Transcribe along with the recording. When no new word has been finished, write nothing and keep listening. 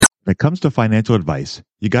When it comes to financial advice,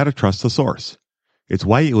 you got to trust the source. It's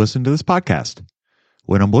why you listen to this podcast.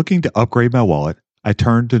 When I'm looking to upgrade my wallet, I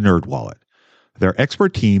turn to NerdWallet. Their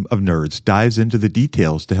expert team of nerds dives into the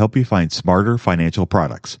details to help you find smarter financial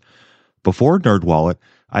products. Before NerdWallet,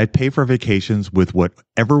 I'd pay for vacations with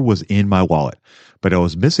whatever was in my wallet, but I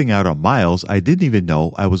was missing out on miles I didn't even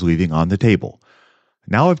know I was leaving on the table.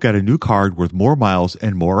 Now I've got a new card worth more miles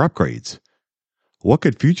and more upgrades. What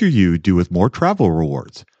could future you do with more travel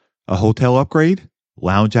rewards? A hotel upgrade?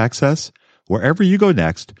 Lounge access? Wherever you go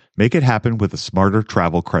next, make it happen with a smarter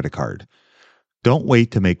travel credit card. Don't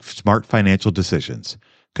wait to make smart financial decisions.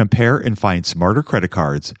 Compare and find smarter credit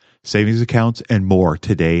cards, savings accounts, and more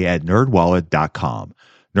today at nerdwallet.com.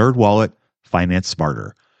 NerdWallet, finance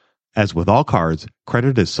smarter. As with all cards,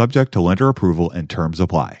 credit is subject to lender approval and terms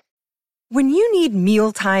apply. When you need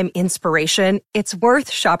mealtime inspiration, it's worth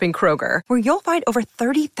shopping Kroger, where you'll find over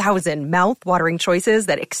 30,000 mouth-watering choices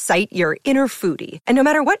that excite your inner foodie. And no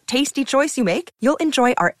matter what tasty choice you make, you'll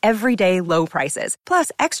enjoy our everyday low prices,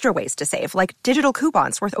 plus extra ways to save, like digital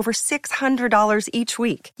coupons worth over $600 each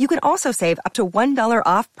week. You can also save up to $1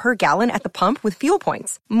 off per gallon at the pump with fuel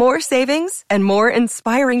points. More savings and more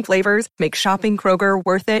inspiring flavors make shopping Kroger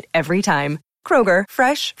worth it every time. Kroger,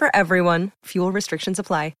 fresh for everyone. Fuel restrictions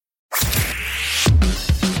apply.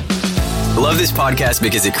 I love this podcast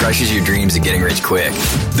because it crushes your dreams of getting rich quick.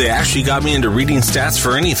 They actually got me into reading stats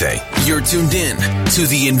for anything. You're tuned in to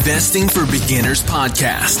the Investing for Beginners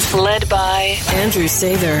podcast. Led by Andrew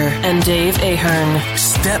Sather and Dave Ahern.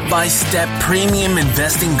 Step-by-step premium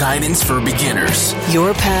investing guidance for beginners.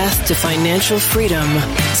 Your path to financial freedom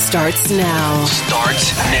starts now.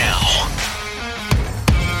 Starts now.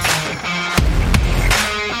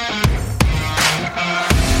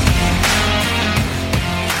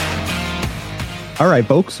 All right,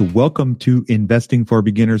 folks, welcome to Investing for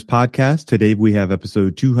Beginners podcast. Today we have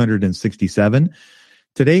episode 267.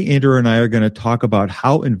 Today, Andrew and I are going to talk about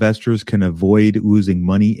how investors can avoid losing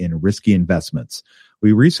money in risky investments.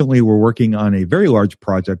 We recently were working on a very large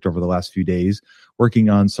project over the last few days, working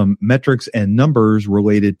on some metrics and numbers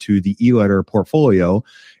related to the e-letter portfolio.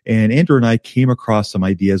 And Andrew and I came across some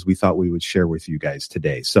ideas we thought we would share with you guys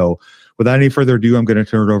today. So without any further ado, I'm going to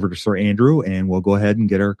turn it over to Sir Andrew, and we'll go ahead and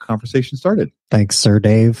get our conversation started. Thanks, Sir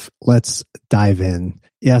Dave. Let's dive in.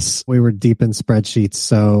 Yes, we were deep in spreadsheets,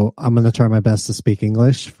 so I'm going to try my best to speak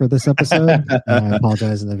English for this episode. I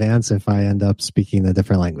apologize in advance if I end up speaking a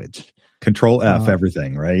different language. Control F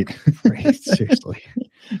everything, right? Right, seriously.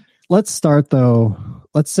 Let's start, though.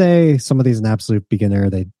 Let's say somebody's an absolute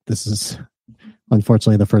beginner. This is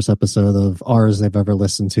unfortunately the first episode of ours they've ever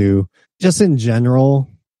listened to. Just in general,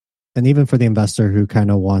 and even for the investor who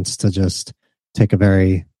kind of wants to just take a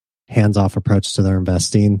very hands-off approach to their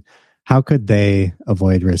investing, how could they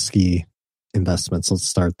avoid risky investments? Let's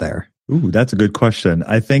start there. Ooh, that's a good question.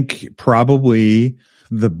 I think probably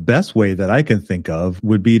the best way that I can think of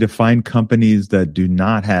would be to find companies that do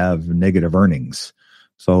not have negative earnings.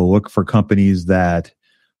 So look for companies that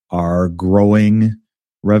are growing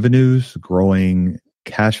revenues, growing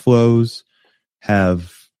cash flows,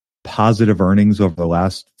 have positive earnings over the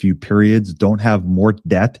last few periods, don't have more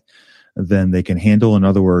debt than they can handle. In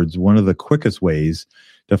other words, one of the quickest ways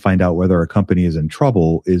to find out whether a company is in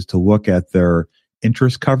trouble is to look at their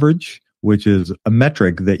interest coverage, which is a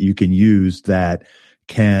metric that you can use that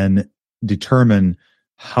can determine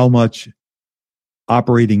how much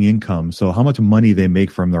operating income, so how much money they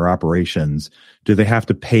make from their operations, do they have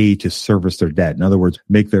to pay to service their debt? In other words,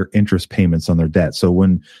 make their interest payments on their debt. So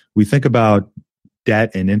when we think about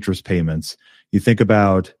debt and interest payments, you think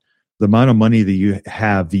about the amount of money that you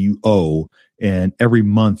have that you owe, and every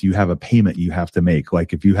month you have a payment you have to make.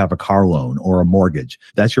 Like if you have a car loan or a mortgage,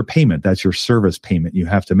 that's your payment. That's your service payment you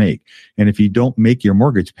have to make. And if you don't make your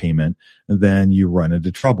mortgage payment, then you run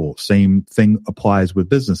into trouble. Same thing applies with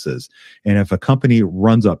businesses. And if a company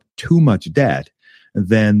runs up too much debt,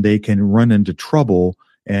 then they can run into trouble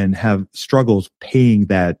and have struggles paying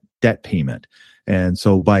that debt payment. And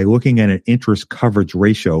so by looking at an interest coverage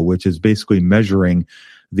ratio, which is basically measuring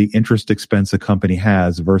the interest expense a company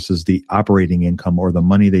has versus the operating income or the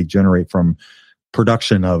money they generate from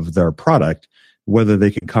production of their product, whether they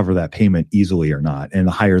can cover that payment easily or not. And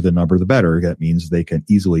the higher the number, the better. That means they can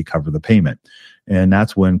easily cover the payment. And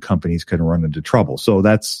that's when companies can run into trouble. So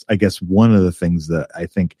that's, I guess, one of the things that I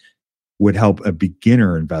think would help a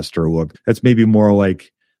beginner investor look. That's maybe more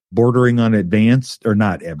like bordering on advanced, or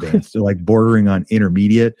not advanced, like bordering on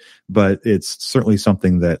intermediate, but it's certainly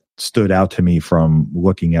something that stood out to me from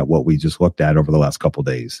looking at what we just looked at over the last couple of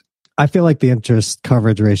days. I feel like the interest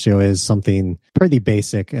coverage ratio is something pretty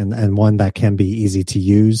basic and one that can be easy to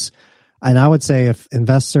use. And I would say if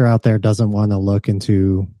investor out there doesn't want to look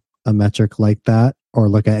into a metric like that or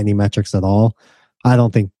look at any metrics at all, I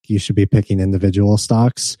don't think you should be picking individual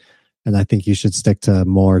stocks. And I think you should stick to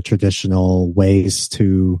more traditional ways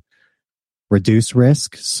to reduce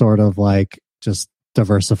risk, sort of like just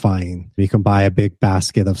diversifying. You can buy a big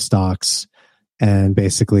basket of stocks and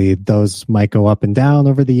basically those might go up and down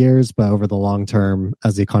over the years, but over the long term,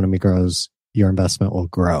 as the economy grows, your investment will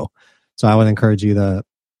grow. So I would encourage you to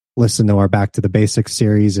listen to our Back to the Basics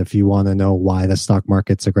series if you want to know why the stock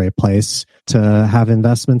market's a great place to have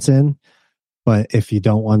investments in. But if you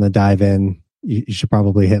don't want to dive in, you should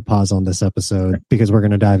probably hit pause on this episode because we're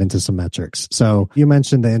going to dive into some metrics. So you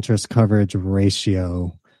mentioned the interest coverage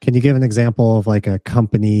ratio. Can you give an example of like a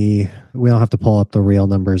company? We don't have to pull up the real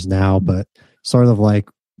numbers now, but sort of like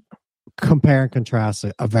compare and contrast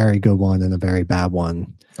a very good one and a very bad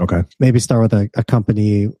one. Okay. Maybe start with a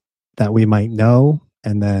company that we might know,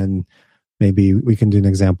 and then maybe we can do an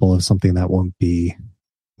example of something that won't be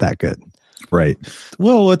that good. Right.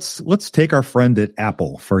 Well, let's take our friend at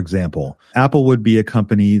Apple, for example. Apple would be a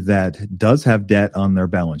company that does have debt on their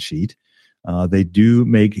balance sheet. They do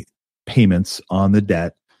make payments on the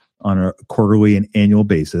debt on a quarterly and annual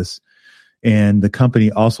basis. And the company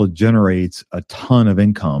also generates a ton of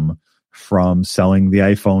income from selling the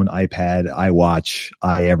iPhone, iPad, iWatch,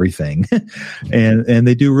 everything. and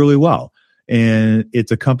they do really well. And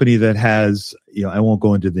it's a company that has, I won't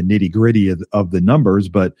go into the nitty gritty of the numbers,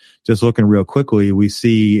 but just looking real quickly, we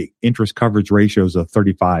see interest coverage ratios of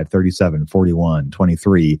 35, 37, 41,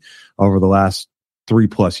 23 over the last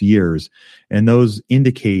 3+ years. And those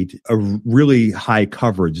indicate a really high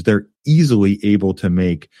coverage. They're easily able to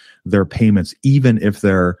make their payments, even if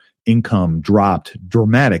their income dropped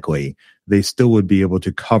dramatically. They still would be able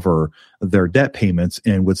to cover their debt payments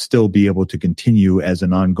and would still be able to continue as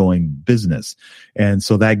an ongoing business. And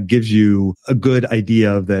so that gives you a good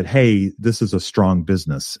idea of that, hey, this is a strong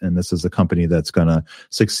business and this is a company that's going to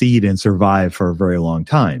succeed and survive for a very long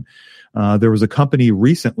time. There was a company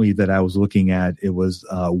recently that I was looking at. It was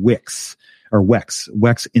WEX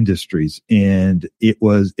Industries. And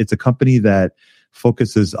it's a company that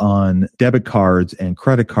focuses on debit cards and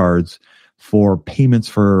credit cards for payments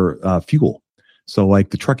for fuel. So like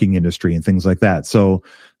the trucking industry and things like that. So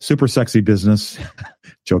super sexy business,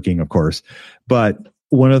 joking, of course. But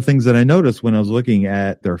one of the things that I noticed when I was looking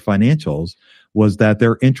at their financials was that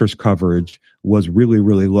their interest coverage was really,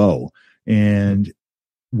 really low. And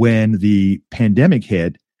when the pandemic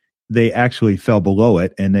hit, they actually fell below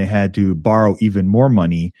it and they had to borrow even more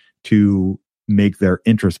money to make their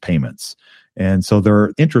interest payments. And so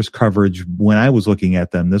their interest coverage, when I was looking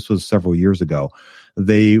at them, this was several years ago,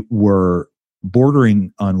 they were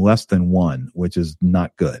bordering on less than 1, which is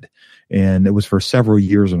not good. And it was for several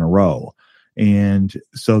years in a row. And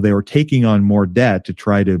so they were taking on more debt to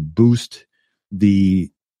try to boost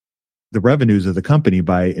the revenues of the company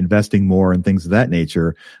by investing more and things of that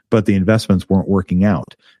nature, but the investments weren't working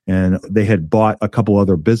out. And they had bought a couple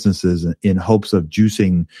other businesses in hopes of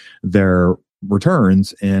juicing their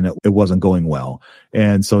returns, and it wasn't going well.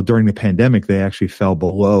 And so during the pandemic, they actually fell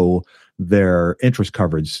below their interest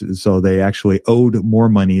coverage. So they actually owed more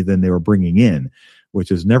money than they were bringing in,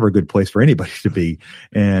 which is never a good place for anybody to be,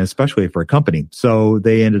 and especially for a company. So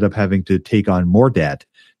they ended up having to take on more debt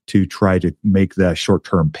to try to make the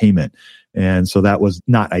short-term payment. And so that was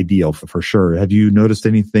not ideal for sure. Have you noticed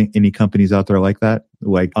any companies out there like that,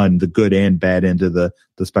 like on the good and bad end of the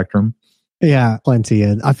spectrum? Yeah, plenty.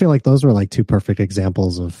 And I feel like those were like two perfect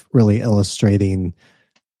examples of really illustrating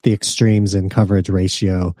the extremes in coverage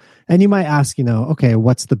ratio. And you might ask, okay,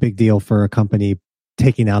 what's the big deal for a company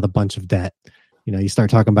taking out a bunch of debt? You start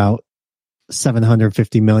talking about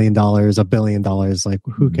 $750 million, $1 billion, like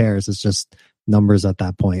who cares? It's just numbers at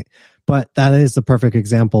that point. But that is the perfect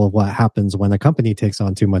example of what happens when a company takes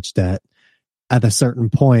on too much debt. At a certain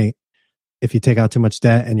point, if you take out too much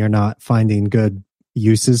debt and you're not finding good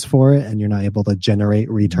uses for it and you're not able to generate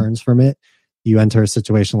returns from it, you enter a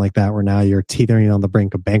situation like that where now you're teetering on the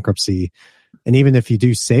brink of bankruptcy. And even if you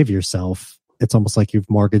do save yourself, it's almost like you've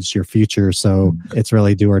mortgaged your future. So it's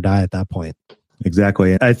really do or die at that point.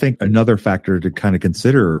 Exactly. I think another factor to kind of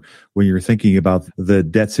consider when you're thinking about the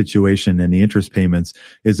debt situation and the interest payments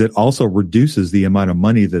is it also reduces the amount of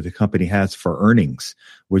money that the company has for earnings,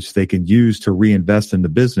 which they can use to reinvest in the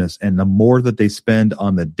business. And the more that they spend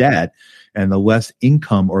on the debt, And the less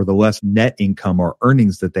income or the less net income or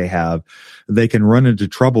earnings that they have, they can run into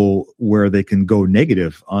trouble where they can go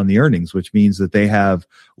negative on the earnings, which means that they have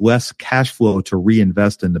less cash flow to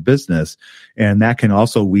reinvest in the business. And that can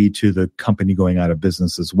also lead to the company going out of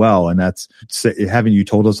business as well. And that's, haven't you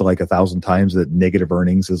told us like 1,000 times that negative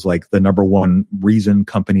earnings is like the number one reason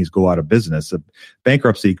companies go out of business?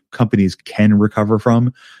 Bankruptcy companies can recover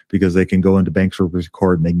from because they can go into bankruptcy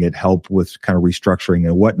court and they can get help with kind of restructuring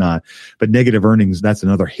and whatnot. But negative earnings, that's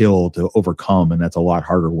another hill to overcome. And that's a lot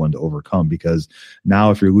harder one to overcome because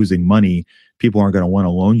now if you're losing money, people aren't going to want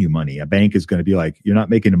to loan you money. A bank is going to be like, you're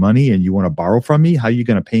not making the money and you want to borrow from me? How are you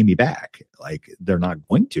going to pay me back? Like they're not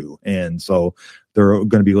going to. And so they're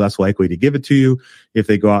going to be less likely to give it to you. If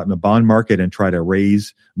they go out in the bond market and try to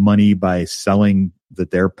raise money by selling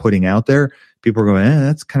that they're putting out there, people are going,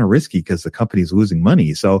 that's kind of risky because the company's losing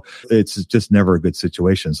money. So it's just never a good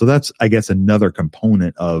situation. So that's, I guess, another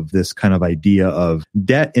component of this kind of idea of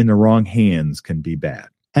debt in the wrong hands can be bad.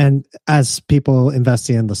 And as people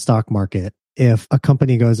investing in the stock market, if a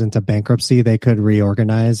company goes into bankruptcy, they could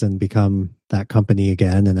reorganize and become that company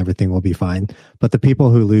again and everything will be fine. But the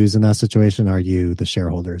people who lose in that situation are you, the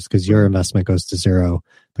shareholders, because your investment goes to zero.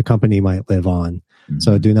 The company might live on. Mm-hmm.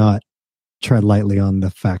 So do not tread lightly on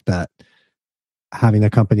the fact that having a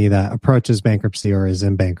company that approaches bankruptcy or is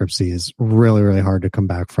in bankruptcy is really, really hard to come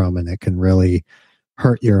back from, and it can really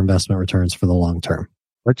hurt your investment returns for the long term.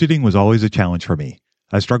 Budgeting was always a challenge for me.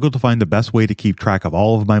 I struggled to find the best way to keep track of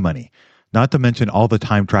all of my money, not to mention all the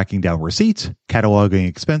time tracking down receipts, cataloging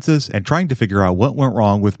expenses, and trying to figure out what went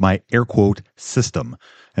wrong with my air quote system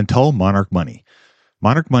until Monarch Money.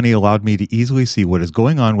 Monarch Money allowed me to easily see what is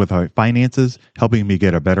going on with my finances, helping me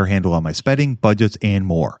get a better handle on my spending, budgets, and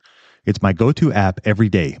more. It's my go-to app every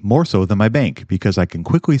day, more so than my bank, because I can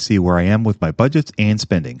quickly see where I am with my budgets and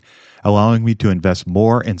spending, allowing me to invest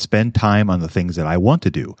more and spend time on the things that I want to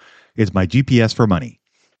do. It's my GPS for money.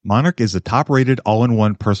 Monarch is the top-rated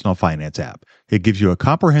all-in-one personal finance app. It gives you a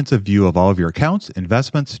comprehensive view of all of your accounts,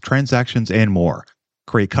 investments, transactions, and more.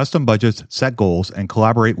 Create custom budgets, set goals, and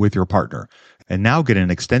collaborate with your partner. And now get an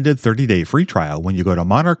extended 30-day free trial when you go to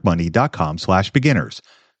monarchmoney.com/beginners.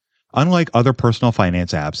 Unlike other personal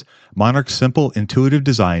finance apps, Monarch's simple, intuitive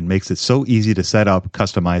design makes it so easy to set up,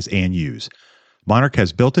 customize, and use. Monarch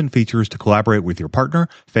has built-in features to collaborate with your partner,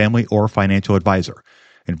 family, or financial advisor.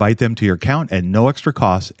 Invite them to your account at no extra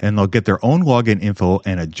cost, and they'll get their own login info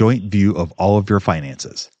and a joint view of all of your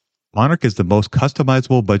finances. Monarch is the most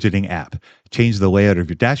customizable budgeting app. Change the layout of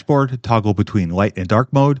your dashboard, toggle between light and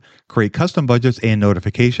dark mode, create custom budgets and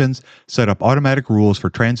notifications, set up automatic rules for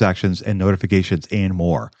transactions and notifications, and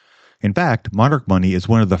more. In fact, Monarch Money is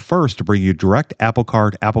one of the first to bring you direct Apple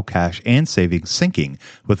Card, Apple Cash, and savings syncing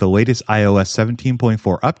with the latest iOS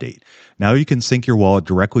 17.4 update. Now you can sync your wallet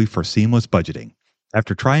directly for seamless budgeting.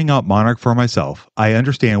 After trying out Monarch for myself, I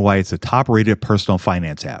understand why it's a top-rated personal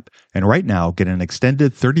finance app. And right now, get an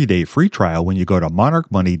extended 30-day free trial when you go to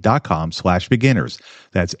monarchmoney.com/beginners.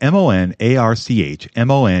 That's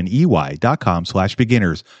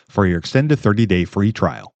monarchmoney.com/beginners for your extended 30-day free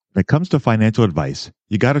trial. When it comes to financial advice,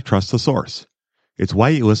 you got to trust the source. It's why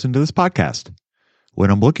you listen to this podcast. When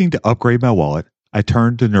I'm looking to upgrade my wallet, I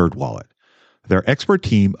turn to NerdWallet. Their expert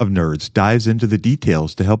team of nerds dives into the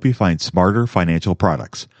details to help you find smarter financial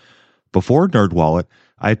products. Before NerdWallet,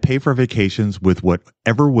 I'd pay for vacations with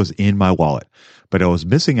whatever was in my wallet, but I was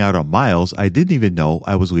missing out on miles I didn't even know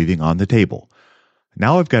I was leaving on the table.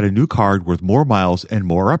 Now I've got a new card with more miles and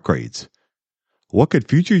more upgrades. What could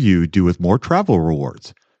future you do with more travel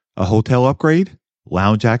rewards? A hotel upgrade?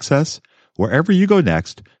 Lounge access? Wherever you go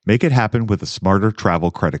next, make it happen with a smarter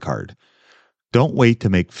travel credit card. Don't wait to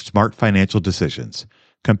make smart financial decisions.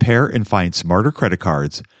 Compare and find smarter credit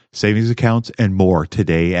cards, savings accounts, and more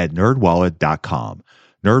today at nerdwallet.com.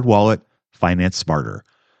 NerdWallet, finance smarter.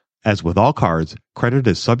 As with all cards, credit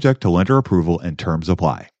is subject to lender approval and terms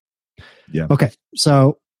apply. Yeah. Okay,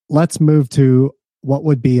 so let's move to what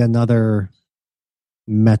would be another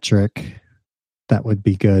metric that would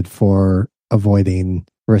be good for avoiding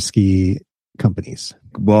risky companies.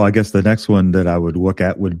 Well, I guess the next one that I would look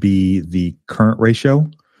at would be the current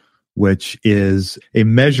ratio, which is a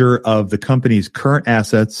measure of the company's current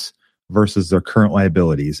assets versus their current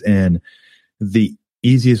liabilities. And the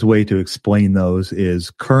easiest way to explain those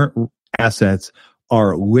is current assets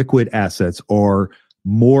are liquid assets or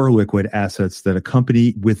more liquid assets that a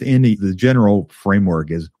company within the general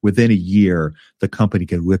framework is within a year, the company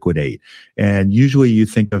can liquidate. And usually you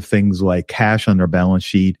think of things like cash on their balance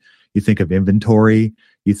sheet. You think of inventory,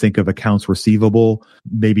 you think of accounts receivable,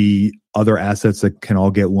 maybe other assets that can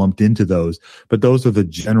all get lumped into those. But those are the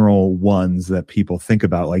general ones that people think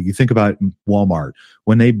about. Like you think about Walmart,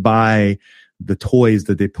 when they buy the toys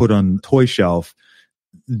that they put on the toy shelf,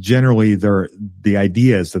 generally the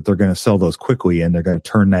idea is that they're going to sell those quickly and they're going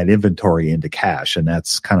to turn that inventory into cash. And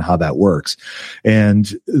that's kind of how that works.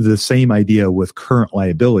 And the same idea with current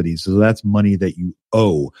liabilities. So that's money that you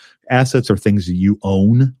owe. Assets are things that you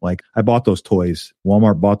own. Like I bought those toys.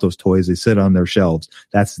 Walmart bought those toys. They sit on their shelves.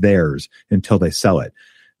 That's theirs until they sell it.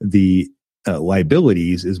 The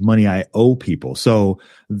liabilities is money I owe people. So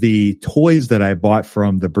the toys that I bought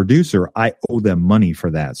from the producer, I owe them money for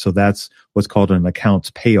that. So that's what's called an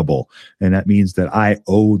accounts payable. And that means that I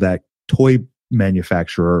owe that toy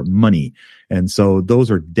manufacturer money. And so those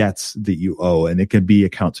are debts that you owe. And it can be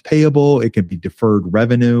accounts payable. It can be deferred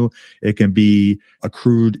revenue. It can be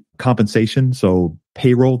accrued compensation. So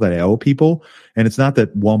payroll that I owe people. And it's not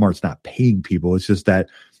that Walmart's not paying people. It's just that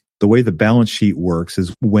the way the balance sheet works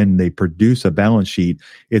is when they produce a balance sheet,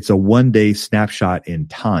 it's a 1-day snapshot in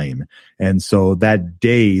time. And so that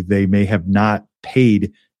day they may have not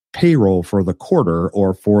paid payroll for the quarter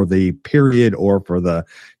or for the period or for the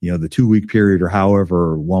 2-week period or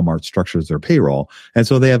however Walmart structures their payroll. And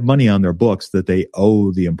so they have money on their books that they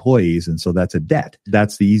owe the employees. And so that's a debt.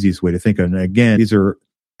 That's the easiest way to think of it. And again, these are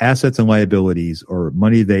assets and liabilities or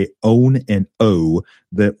money they own and owe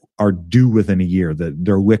that are due within a year, that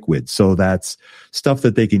they're liquid. So that's stuff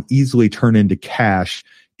that they can easily turn into cash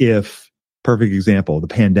if, perfect example, the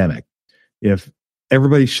pandemic. If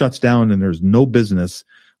everybody shuts down and there's no business,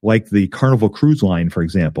 like the Carnival Cruise Line, for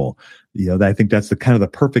example, I think that's the kind of the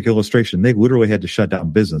perfect illustration. They literally had to shut down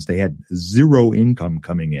business. They had zero income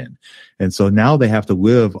coming in. And so now they have to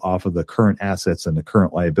live off of the current assets and the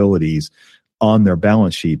current liabilities on their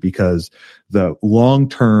balance sheet because the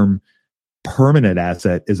long-term permanent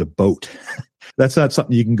asset is a boat. That's not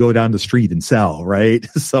something you can go down the street and sell, right?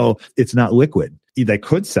 So it's not liquid. They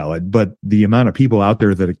could sell it, but the amount of people out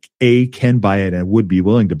there that can buy it and would be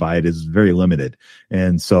willing to buy it is very limited.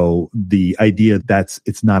 And so the idea that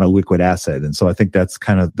it's not a liquid asset. And so I think that's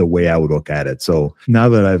kind of the way I would look at it. So now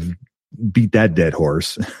that I've beat that dead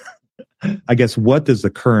horse, I guess, what does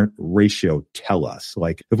the current ratio tell us?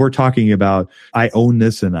 Like if we're talking about, I own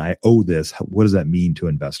this and I owe this, what does that mean to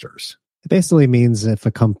investors? It basically means if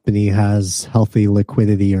a company has healthy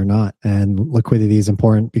liquidity or not. And liquidity is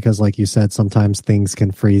important because, like you said, sometimes things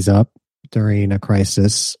can freeze up during a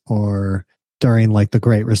crisis or during like the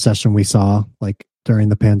Great Recession we saw, like during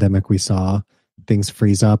the pandemic we saw. Things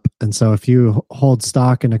freeze up. And so if you hold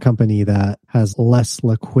stock in a company that has less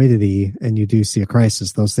liquidity and you do see a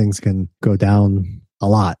crisis, those things can go down a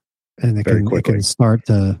lot. And it can start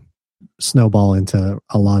to snowball into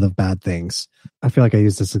a lot of bad things. I feel like I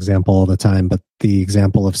use this example all the time, but the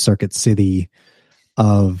example of Circuit City,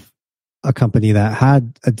 of a company that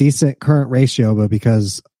had a decent current ratio, but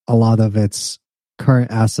because a lot of its current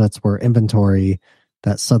assets were inventory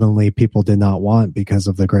that suddenly people did not want because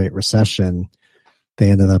of the Great Recession, they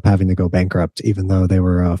ended up having to go bankrupt, even though they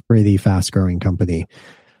were a pretty fast-growing company.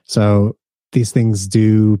 So these things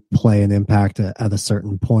do play an impact at a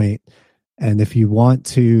certain point. And if you want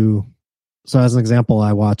to, so as an example,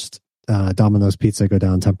 I watched Domino's Pizza go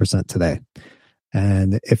down 10% today.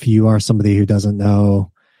 And if you are somebody who doesn't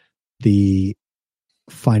know the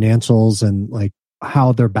financials and like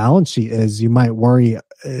how their balance sheet is, you might worry,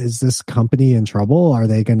 is this company in trouble? Are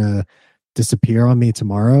they going to disappear on me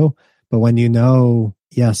tomorrow? But when you know,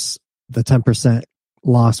 yes, the 10%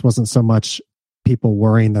 loss wasn't so much people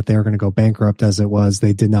worrying that they were going to go bankrupt as it was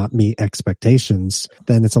they did not meet expectations,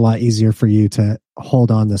 then it's a lot easier for you to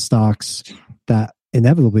hold on to stocks that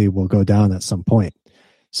inevitably will go down at some point.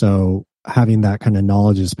 So having that kind of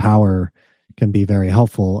knowledge is power can be very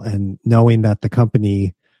helpful. And knowing that the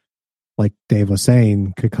company, like Dave was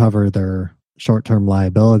saying, could cover their short-term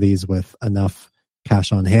liabilities with enough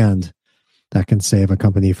cash on hand, that can save a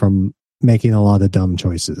company from making a lot of dumb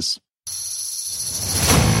choices.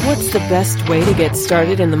 What's the best way to get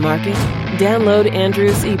started in the market? Download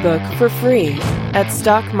Andrew's ebook for free at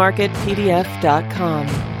stockmarketpdf.com.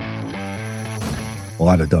 A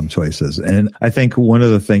lot of dumb choices. And I think one of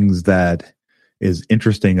the things that is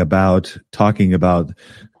interesting about talking about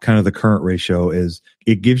kind of the current ratio is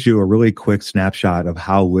it gives you a really quick snapshot of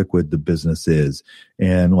how liquid the business is.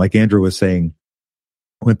 And like Andrew was saying,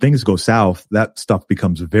 when things go south, that stuff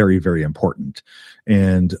becomes very, very important.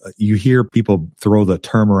 And you hear people throw the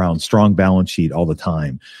term around strong balance sheet all the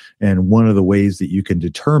time. And one of the ways that you can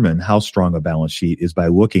determine how strong a balance sheet is by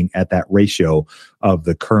looking at that ratio of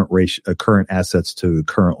the current assets to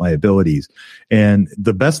current liabilities. And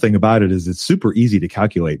the best thing about it is it's super easy to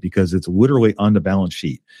calculate because it's literally on the balance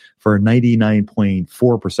sheet. For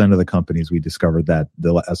 99.4% of the companies, we discovered that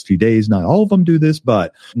the last few days, not all of them do this,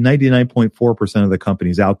 but 99.4% of the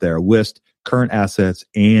companies out there list current assets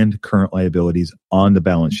and current liabilities on the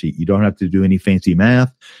balance sheet. You don't have to do any fancy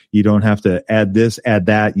math. You don't have to add this, add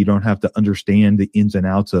that. You don't have to understand the ins and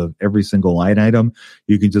outs of every single line item.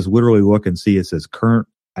 You can just literally look and see it says current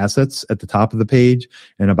assets at the top of the page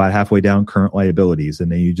and about halfway down current liabilities.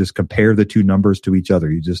 And then you just compare the two numbers to each other.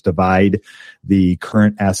 You just divide the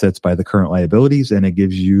current assets by the current liabilities and it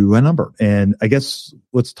gives you a number. And I guess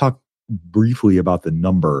let's talk briefly about the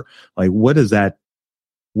number. Like, what is that?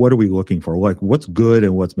 What are we looking for? Like, what's good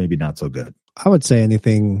and what's maybe not so good? I would say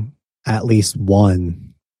anything at least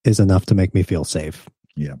one is enough to make me feel safe.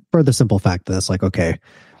 Yeah. For the simple fact that it's like, okay,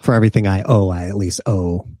 for everything I owe, I at least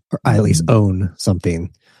own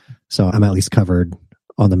something. So I'm at least covered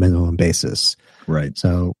on the minimum basis. Right.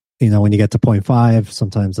 So, when you get to 0.5,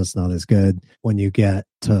 sometimes that's not as good. When you get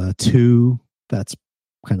to 2, that's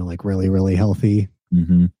kind of like really, really healthy.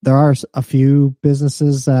 Mm-hmm. There are a few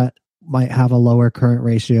businesses that might have a lower current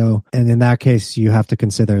ratio. And in that case, you have to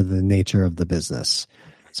consider the nature of the business.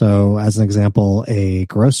 So as an example, a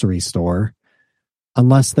grocery store,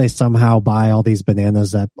 unless they somehow buy all these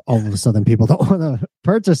bananas that all of a sudden people don't want to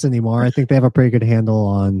purchase anymore, I think they have a pretty good handle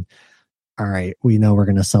on, all right, we know we're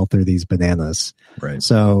going to sell through these bananas. Right.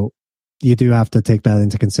 So you do have to take that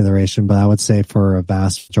into consideration. But I would say for a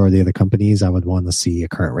vast majority of the companies, I would want to see a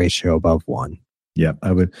current ratio above 1. Yeah,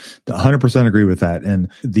 I would 100% agree with that.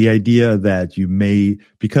 And the idea that you may,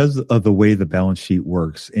 because of the way the balance sheet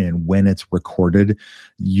works and when it's recorded,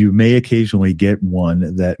 you may occasionally get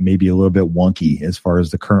one that may be a little bit wonky as far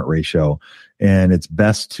as the current ratio. And it's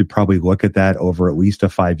best to probably look at that over at least a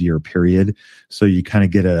 5-year period. So you kind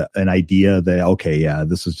of get an idea that, okay, yeah,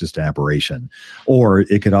 this is just an aberration. Or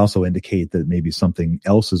it could also indicate that maybe something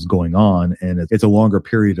else is going on and it's a longer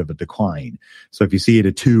period of a decline. So if you see it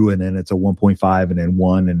at 2 and then it's a 1.5 and then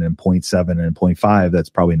 1 and then 0.7 and 0.5, that's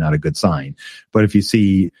probably not a good sign. But if you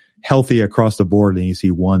see healthy across the board and you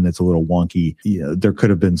see one that's a little wonky, there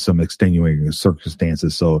could have been some extenuating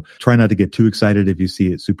circumstances. So try not to get too excited if you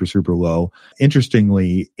see it super, super low.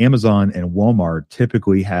 Interestingly, Amazon and Walmart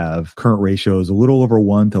typically have current ratios a little over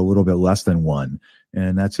 1 to a little bit less than 1.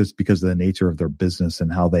 And that's just because of the nature of their business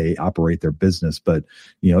and how they operate their business. But,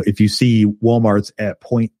 if you see Walmart's at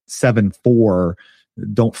 0.74,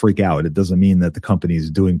 don't freak out. It doesn't mean that the company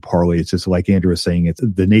is doing poorly. It's just like Andrew was saying, it's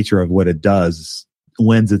the nature of what it does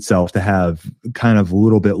lends itself to have kind of a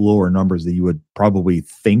little bit lower numbers that you would probably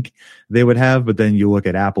think they would have. But then you look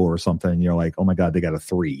at Apple or something and you're like, oh my God, they got a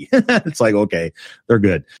 3. It's like, okay, they're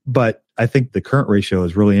good. But I think the current ratio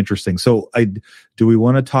is really interesting. So do we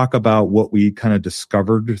want to talk about what we kind of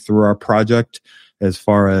discovered through our project as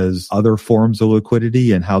far as other forms of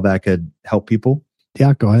liquidity and how that could help people?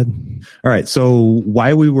 Yeah, go ahead. All right. So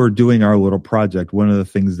while we were doing our little project, one of the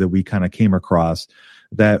things that we kind of came across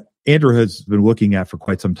that Andrew has been looking at for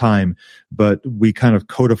quite some time, but we kind of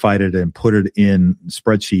codified it and put it in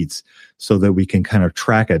spreadsheets so that we can kind of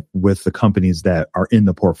track it with the companies that are in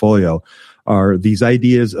the portfolio, are these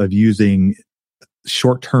ideas of using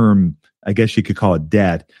short-term, I guess you could call it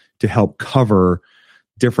debt, to help cover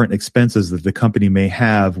different expenses that the company may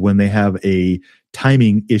have when they have a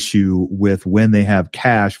timing issue with when they have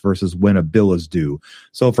cash versus when a bill is due.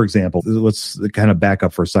 So for example, let's kind of back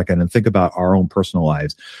up for a second and think about our own personal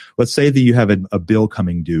lives. Let's say that you have a bill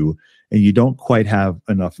coming due and you don't quite have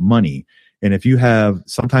enough money. And if you have,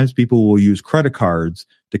 sometimes people will use credit cards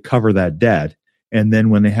to cover that debt. And then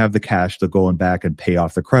when they have the cash, they'll go back and pay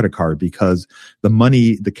off the credit card because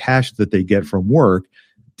the cash that they get from work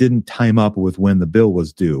didn't time up with when the bill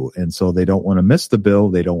was due. And so they don't want to miss the bill.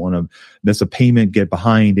 They don't want to miss a payment, get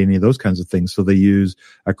behind, any of those kinds of things. So they use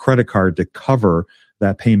a credit card to cover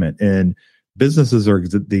that payment. And businesses are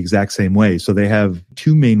the exact same way. So they have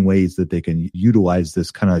 2 main ways that they can utilize this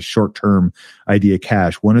kind of short-term idea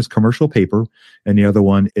cash. One is commercial paper, and the other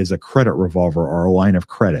one is a credit revolver or a line of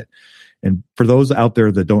credit. And for those out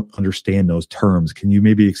there that don't understand those terms, can you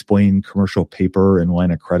maybe explain commercial paper and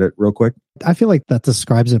line of credit real quick? I feel like that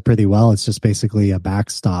describes it pretty well. It's just basically a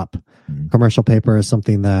backstop. Mm-hmm. Commercial paper is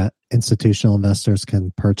something that institutional investors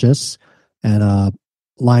can purchase, and a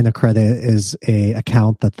line of credit is a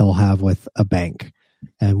account that they'll have with a bank.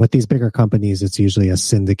 And with these bigger companies, it's usually a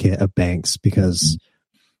syndicate of banks because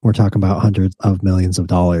we're talking about hundreds of millions of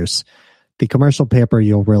dollars. The commercial paper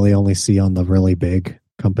you'll really only see on the really big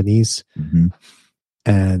companies. Mm-hmm.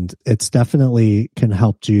 And it's definitely can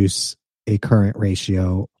help juice a current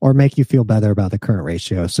ratio or make you feel better about the current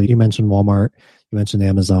ratio. So you mentioned Walmart, you mentioned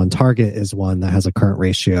Amazon. Target is one that has a current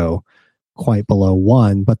ratio quite below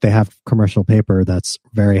 1, but they have commercial paper that's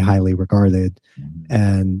very highly regarded,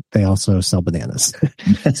 and they also sell bananas.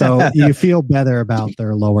 So you feel better about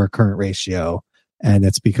their lower current ratio, and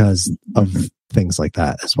it's because of things like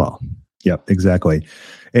that as well. Yep, exactly.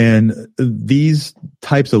 And these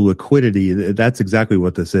types of liquidity, that's exactly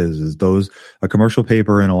what this is a commercial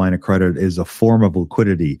paper and a line of credit is a form of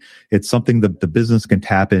liquidity. It's something that the business can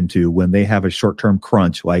tap into when they have a short-term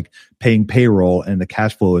crunch, like paying payroll and the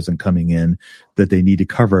cash flow isn't coming in, that they need to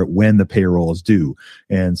cover it when the payroll is due.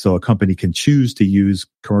 And so a company can choose to use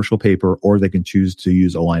commercial paper, or they can choose to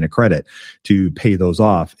use a line of credit to pay those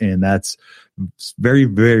off. And that's very,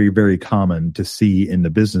 very, very common to see in the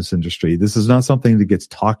business industry. This is not something that gets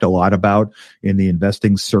talked a lot about in the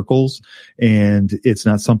investing circles. And it's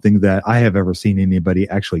not something that I have ever seen anybody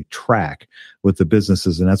actually track with the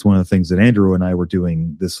businesses. And that's one of the things that Andrew and I were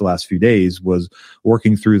doing this last few days, was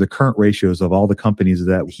working through the current ratios of all the companies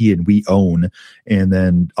that he and we own. And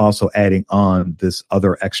then also adding on this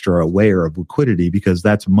other extra layer of liquidity, because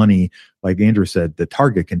that's money, like Andrew said, the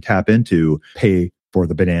Target can tap into, pay for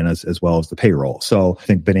the bananas as well as the payroll. So I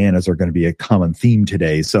think bananas are going to be a common theme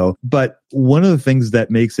today. But one of the things that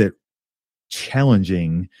makes it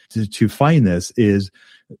challenging to find this is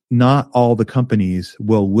not all the companies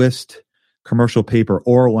will list commercial paper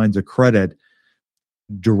or lines of credit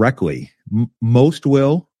directly. Most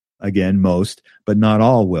will, again, most, but not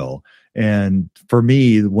all will. And for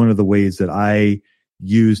me, one of the ways that I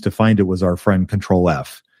used to find it was our friend Control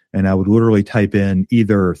F. And I would literally type in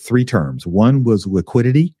either 3 terms. One was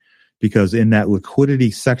liquidity, because in that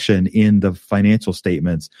liquidity section in the financial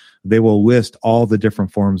statements, they will list all the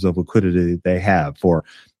different forms of liquidity they have for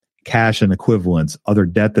cash and equivalents, other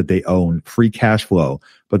debt that they own, free cash flow.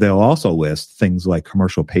 But they'll also list things like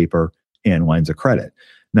commercial paper and lines of credit.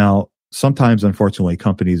 Now, sometimes, unfortunately,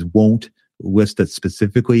 companies won't list it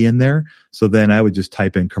specifically in there. So then I would just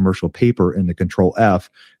type in commercial paper in the Control F,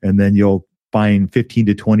 and then you'll find 15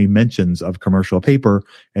 to 20 mentions of commercial paper,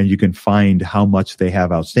 and you can find how much they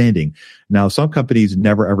have outstanding. Now, some companies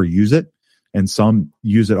never ever use it, and some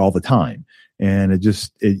use it all the time. And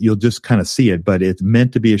you'll just kind of see it, but it's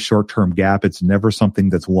meant to be a short-term gap. It's never something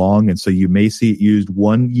that's long. And so you may see it used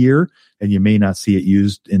 1 year, and you may not see it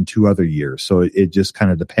used in 2 other years. So it just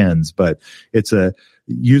kind of depends, but it's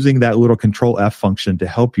using that little Control F function to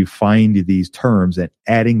help you find these terms and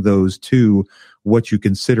adding those to what you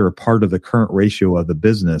consider a part of the current ratio of the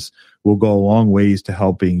business will go a long ways to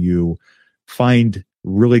helping you find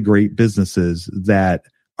really great businesses that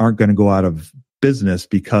aren't going to go out of business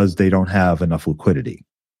because they don't have enough liquidity.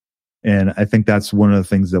 And I think that's one of the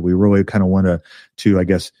things that we really kind of want to, I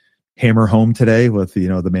guess, hammer home today with,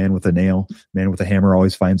 the man with a hammer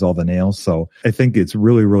always finds all the nails. So I think it's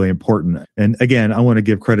really, really important. And again, I want to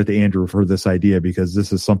give credit to Andrew for this idea, because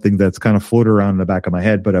this is something that's kind of floated around in the back of my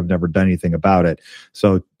head, but I've never done anything about it.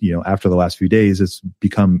 So, after the last few days, it's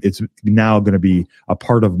now going to be a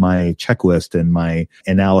part of my checklist and my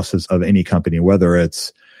analysis of any company, whether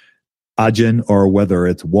it's Adyen or whether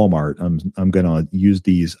it's Walmart. I'm going to use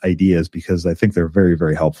these ideas because I think they're very,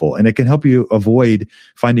 very helpful. And it can help you avoid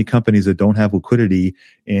finding companies that don't have liquidity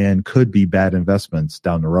and could be bad investments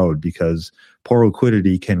down the road, because poor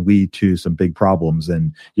liquidity can lead to some big problems.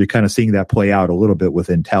 And you're kind of seeing that play out a little bit with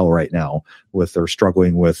Intel right now, with they're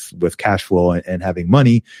struggling with cash flow and having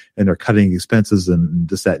money, and they're cutting expenses and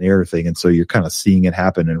this, that, and the other thing. And so you're kind of seeing it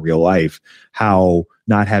happen in real life, how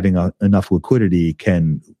not having enough liquidity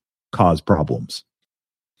can cause problems.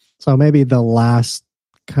 So maybe the last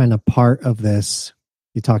kind of part of this,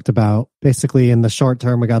 you talked about basically in the short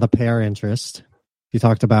term, we got to pay our interest. You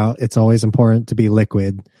talked about it's always important to be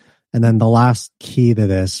liquid. And then the last key to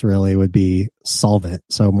this really would be solvent.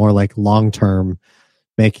 So more like long term,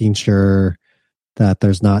 making sure that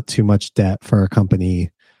there's not too much debt for a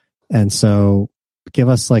company. And so give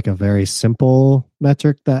us like a very simple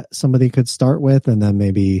metric that somebody could start with, and then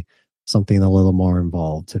maybe something a little more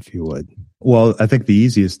involved, if you would. Well, I think the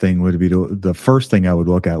easiest thing would be the first thing I would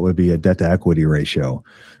look at would be a debt to equity ratio.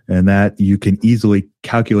 And that you can easily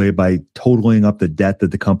calculate by totaling up the debt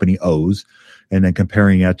that the company owes and then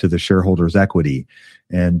comparing that to the shareholders' equity.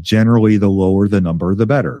 And generally, the lower the number, the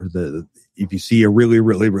better. If you see a really,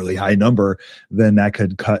 really, really high number, then that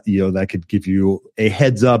could give you a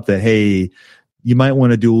heads up that, hey, you might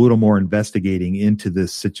want to do a little more investigating into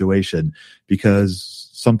this situation, because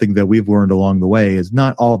something that we've learned along the way is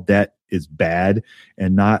not all debt is bad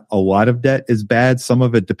and not a lot of debt is bad. Some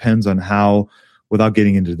of it depends on how, without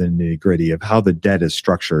getting into the nitty-gritty of how the debt is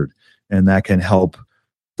structured, and that can help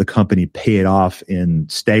the company pay it off in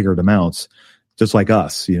staggered amounts. Just like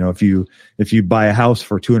us, if you buy a house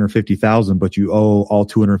for $250,000, but you owe all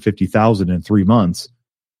 $250,000 in 3 months,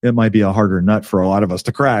 it might be a harder nut for a lot of us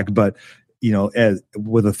to crack. But as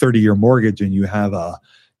with a 30-year mortgage and you have a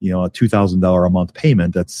 $2,000 a month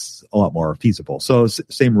payment, that's a lot more feasible. So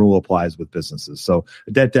same rule applies with businesses. So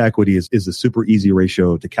debt to equity is a super easy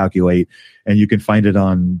ratio to calculate, and you can find it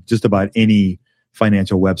on just about any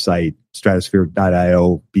financial website,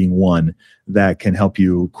 stratosphere.io being one, that can help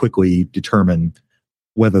you quickly determine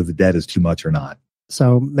whether the debt is too much or not.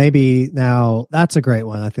 So maybe now that's a great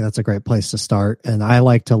one. I think that's a great place to start. And I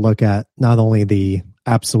like to look at not only the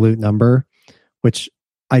absolute number, which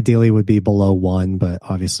ideally would be below 1, but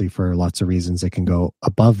obviously for lots of reasons it can go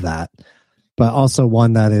above that, but also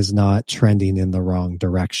one that is not trending in the wrong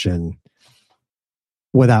direction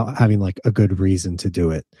without having like a good reason to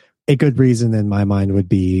do it. A good reason in my mind would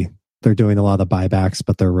be they're doing a lot of buybacks,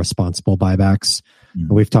 but they're responsible buybacks.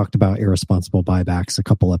 Mm-hmm. We've talked about irresponsible buybacks a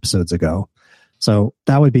couple episodes ago. So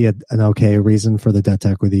that would be an okay reason for the debt to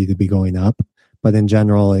equity to be going up. But in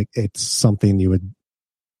general, it's something you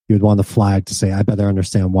would want to flag to say, I better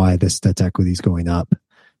understand why this debt to equity is going up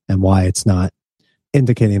and why it's not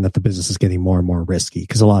indicating that the business is getting more and more risky.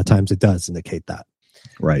 Because a lot of times it does indicate that.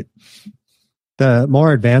 Right. The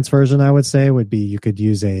more advanced version, I would say, would be you could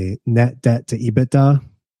use a net debt to EBITDA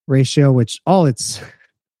ratio, which it's a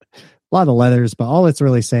lot of letters, but all it's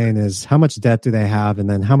really saying is how much debt do they have, and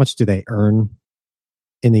then how much do they earn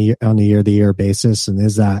on a year-to-year basis, and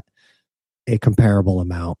is that a comparable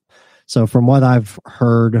amount? So from what I've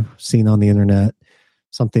heard, seen on the internet,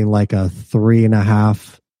 something like a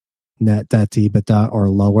 3.5 net debt to EBITDA or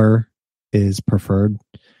lower is preferred.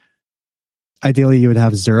 Ideally, you would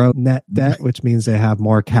have 0 net debt, which means they have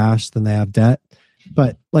more cash than they have debt.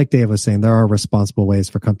 But like Dave was saying, there are responsible ways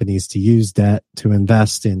for companies to use debt to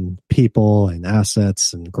invest in people and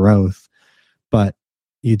assets and growth. But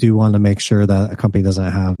you do want to make sure that a company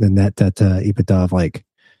doesn't have the net debt to EBITDA of like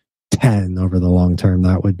 10 over the long term.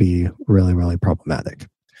 That would be really, really problematic.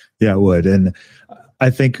 Yeah, it would. And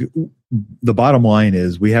I think the bottom line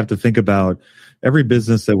is we have to think about every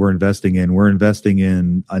business that we're investing in. We're investing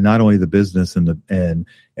in not only the business and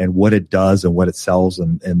what it does and what it sells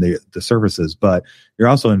and the services, but you're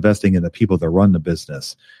also investing in the people that run the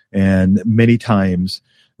business. And many times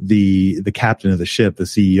the captain of the ship, the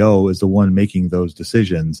CEO, is the one making those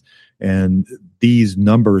decisions. And these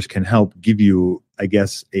numbers can help give you, I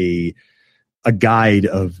guess, a guide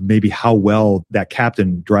of maybe how well that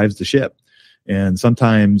captain drives the ship. And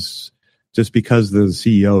sometimes just because they're the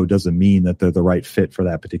CEO doesn't mean that they're the right fit for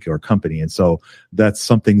that particular company. And so that's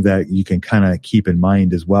something that you can kind of keep in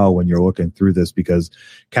mind as well when you're looking through this, because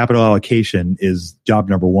capital allocation is job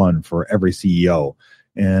number one for every CEO.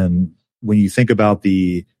 And when you think about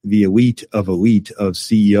the elite of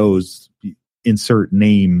CEOs, insert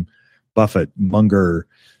name, Buffett, Munger,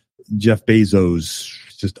 Jeff Bezos,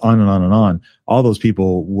 just on and on and on. All those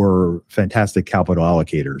people were fantastic capital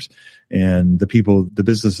allocators. And the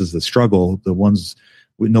businesses that struggle, the ones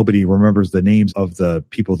nobody remembers the names of the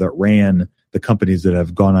people that ran the companies that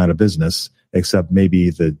have gone out of business, except maybe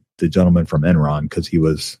the gentleman from Enron, because he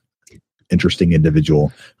was an interesting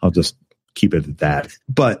individual. I'll just keep it at that.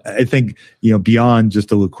 But I think, beyond just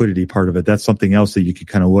the liquidity part of it, that's something else that you could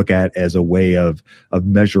kind of look at as a way of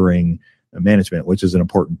measuring management, which is an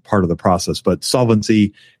important part of the process. But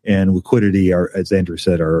solvency and liquidity are, as Andrew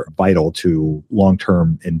said, are vital to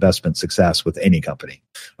long-term investment success with any company.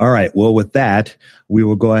 All right. Well, with that, we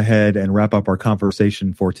will go ahead and wrap up our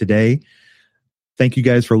conversation for today. Thank you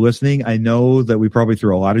guys for listening. I know that we probably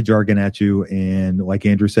threw a lot of jargon at you. And like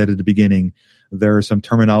Andrew said at the beginning, there is some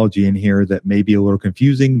terminology in here that may be a little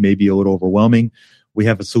confusing, maybe a little overwhelming. We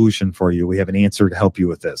have a solution for you. We have an answer to help you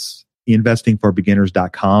with this.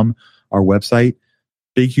 investingforbeginners.com, our website.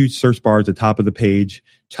 Big, huge search bar at the top of the page.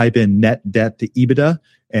 Type in net debt to EBITDA,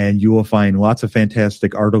 and you will find lots of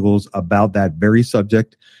fantastic articles about that very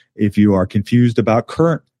subject. If you are confused about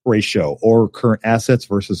current ratio or current assets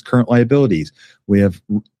versus current liabilities, we have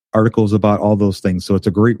articles about all those things. So it's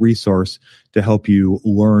a great resource to help you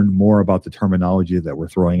learn more about the terminology that we're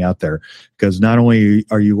throwing out there. Because not only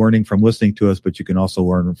are you learning from listening to us, but you can also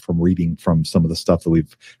learn from reading from some of the stuff that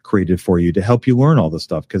we've created for you to help you learn all this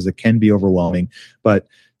stuff, because it can be overwhelming. But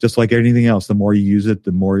just like anything else, the more you use it,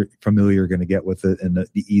 the more familiar you're going to get with it, and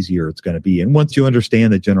the easier it's going to be. And once you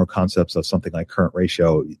understand the general concepts of something like current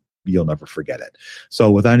ratio, you'll never forget it.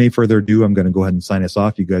 So without any further ado, I'm going to go ahead and sign us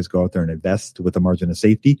off. You guys go out there and invest with a margin of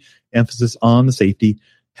safety, emphasis on the safety.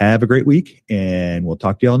 Have a great week, and we'll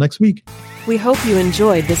talk to y'all next week. We hope you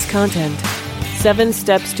enjoyed this content. 7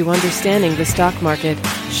 Steps to Understanding the Stock Market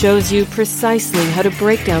shows you precisely how to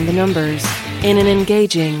break down the numbers in an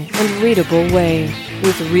engaging and readable way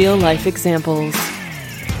with real-life examples.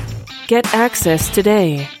 Get access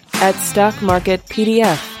today at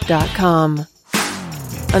stockmarketpdf.com.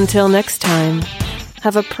 Until next time,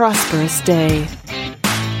 have a prosperous day.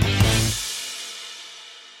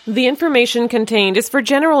 The information contained is for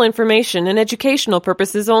general information and educational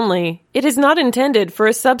purposes only. It is not intended for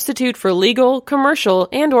a substitute for legal, commercial,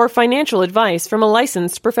 and/or financial advice from a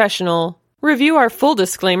licensed professional. Review our full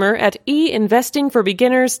disclaimer at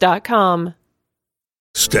einvestingforbeginners.com.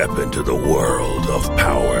 Step into the world of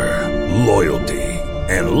power, loyalty,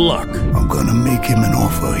 and luck. I'm gonna make him an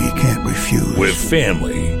offer he can't refuse. With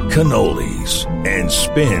family, cannolis, and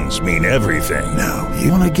spins mean everything. Now,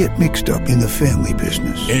 you wanna get mixed up in the family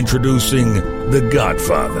business. Introducing The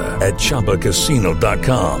Godfather at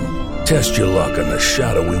ChumbaCasino.com. Test your luck in the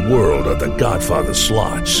shadowy world of The Godfather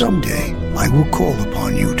slot. Someday, I will call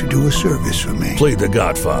upon you to do a service for me. Play The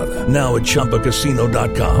Godfather, now at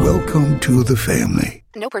ChumbaCasino.com. Welcome to the family.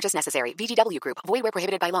 No purchase necessary. VGW Group. Void where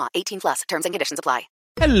prohibited by law. 18+. Terms and conditions apply.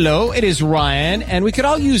 Hello, it is Ryan, and we could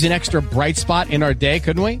all use an extra bright spot in our day,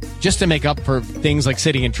 couldn't we? Just to make up for things like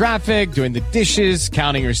sitting in traffic, doing the dishes,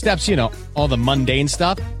 counting your steps, you know, all the mundane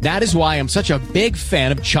stuff. That is why I'm such a big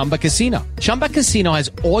fan of Chumba Casino. Chumba Casino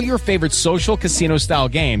has all your favorite social casino-style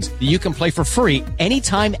games that you can play for free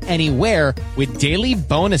anytime, anywhere with daily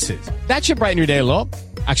bonuses. That should brighten your day a little.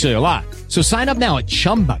 Actually, a lot. So sign up now at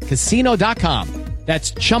ChumbaCasino.com.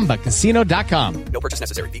 That's ChumbaCasino.com. No purchase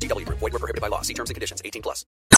necessary. VGW Group. Void where prohibited by law. See terms and conditions. 18+.